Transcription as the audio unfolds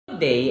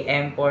day,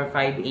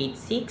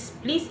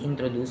 M4586. Please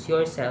introduce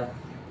yourself.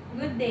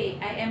 Good day,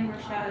 I am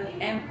Rochelle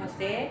M.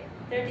 Jose,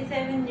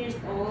 37 years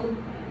old,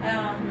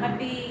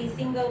 happy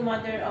single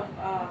mother of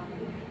a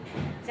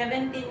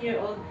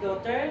 17-year-old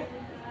daughter,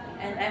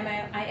 and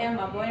I am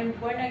a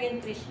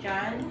born-again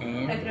Christian,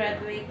 a And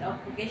graduate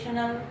of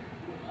vocational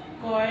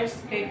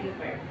course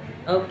caregiver.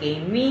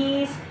 okay,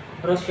 Miss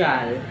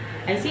Rochelle,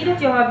 I see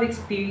that you have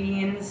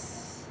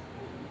experience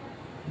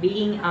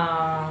being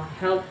a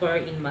helper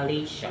in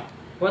Malaysia.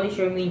 What is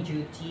your main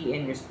duty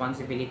and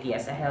responsibility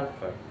as a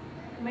helper?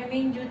 My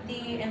main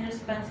duty and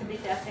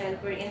responsibility as a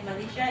helper in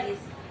Malaysia is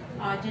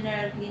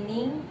general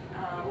cleaning,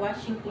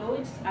 washing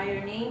clothes,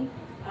 ironing,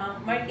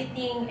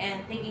 marketing,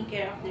 and taking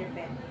care of their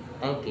pet.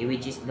 Okay,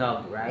 which is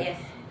dog, right? Yes.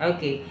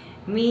 Okay,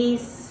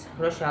 Miss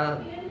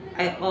Rochelle,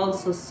 I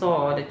also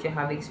saw that you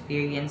have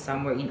experience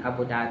somewhere in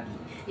Abu Dhabi.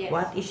 Yes.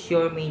 What is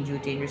your main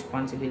duty and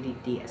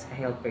responsibility as a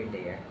helper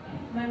there?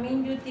 My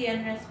main duty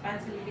and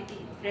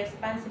responsibility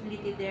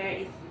there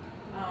is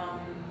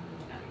um,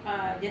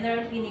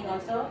 general cleaning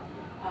also,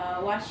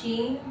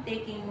 washing,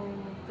 taking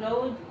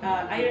clothes,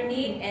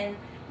 ironing, and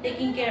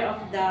taking care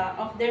of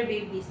their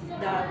babies,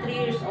 the 3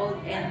 years old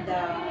and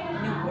the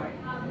newborn.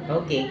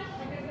 Okay,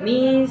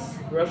 Miss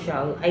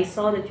Rochelle, I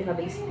saw that you have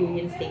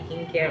experience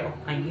taking care of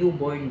a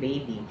newborn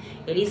baby.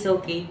 It is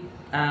okay.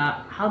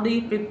 How do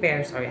you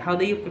prepare? Sorry, how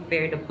do you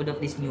prepare the food of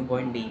this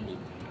newborn baby?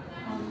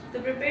 To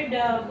prepare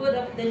the food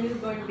of the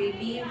newborn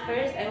baby,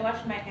 first I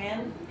wash my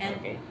hand and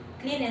Okay.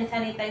 clean and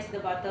sanitize the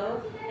bottle,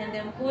 and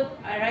then put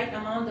a right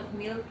amount of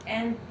milk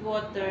and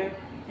water,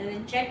 and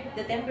then check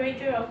the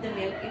temperature of the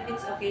milk if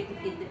it's okay to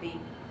feed the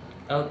baby.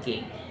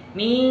 Okay,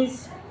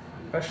 Miss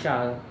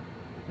Rochelle,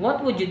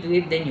 what would you do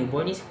if the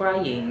newborn is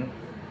crying?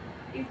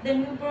 If the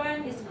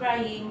newborn is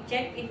crying,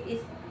 check if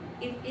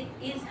it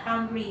is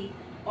hungry,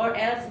 or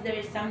else there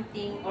is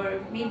something, or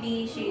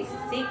maybe she is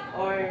sick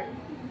or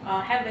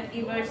have a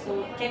fever.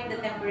 So check the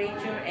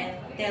temperature and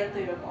tell to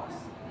your boss.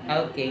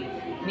 Okay,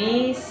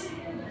 Miss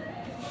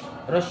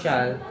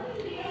Rochelle,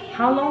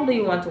 how long do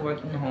you want to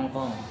work in Hong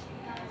Kong?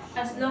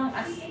 As long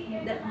as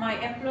my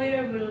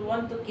employer will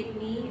want to keep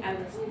me, I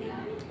will stay.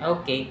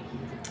 Okay,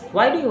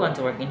 why do you want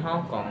to work in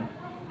Hong Kong?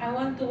 I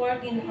want to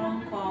work in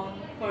Hong Kong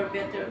for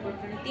better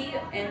opportunity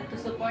and to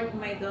support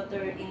my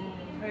daughter in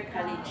her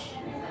college.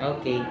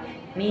 Okay,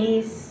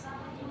 Miss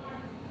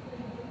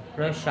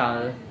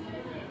Rochelle,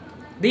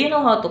 do you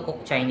know how to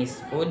cook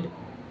Chinese food?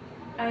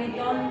 I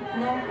don't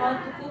know how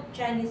to cook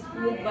Chinese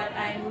food, but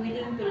I'm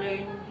willing to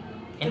learn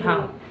And through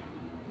how?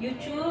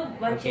 YouTube,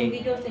 watching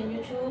Okay. videos on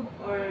YouTube,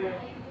 or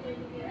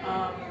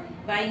um,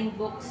 buying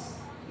books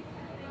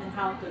on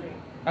how to learn.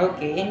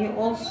 Okay, and you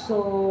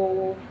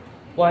also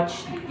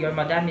watch your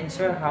madam and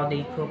sir how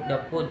they cook the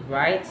food,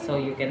 right? So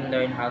you can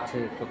learn how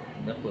to cook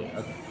the food.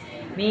 Yes. Okay.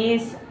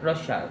 Miss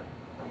Rochelle,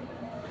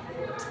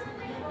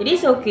 it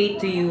is okay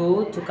to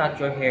you to cut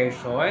your hair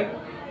short.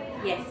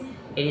 Yes.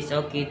 It is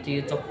okay to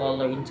you to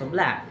color into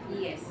black.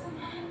 Yes.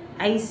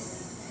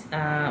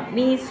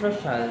 Miss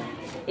Rochelle,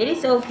 it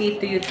is okay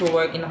to you to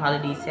work in a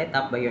holiday set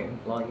up by your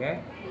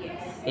employer.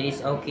 Yes. It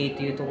is okay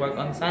to you to work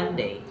on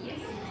Sunday. Yes.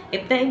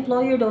 If the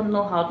employer don't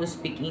know how to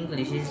speak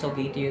English, it is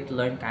okay to you to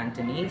learn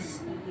Cantonese.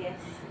 Yes.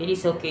 It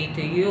is okay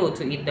to you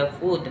to eat the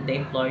food that the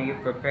employer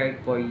prepared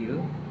for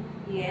you.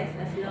 Yes,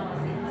 as long as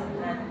it's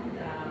not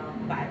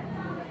bad.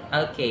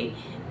 Okay,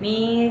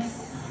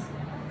 Miss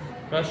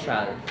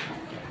Rochelle,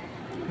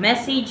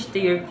 message to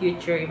your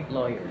future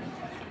employer.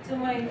 To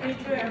my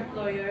future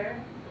employer,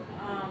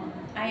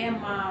 I am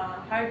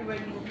a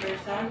hardworking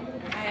person.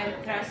 I am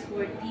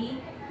trustworthy,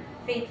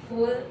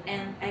 faithful,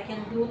 and I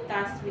can do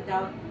tasks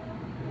without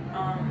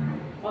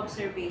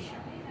observation.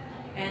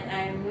 And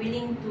I'm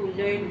willing to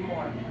learn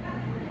more.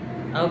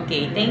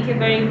 Okay, thank you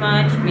very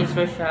much, Miss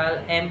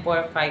Rochelle,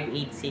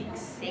 M4586.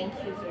 Thank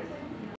you, sir.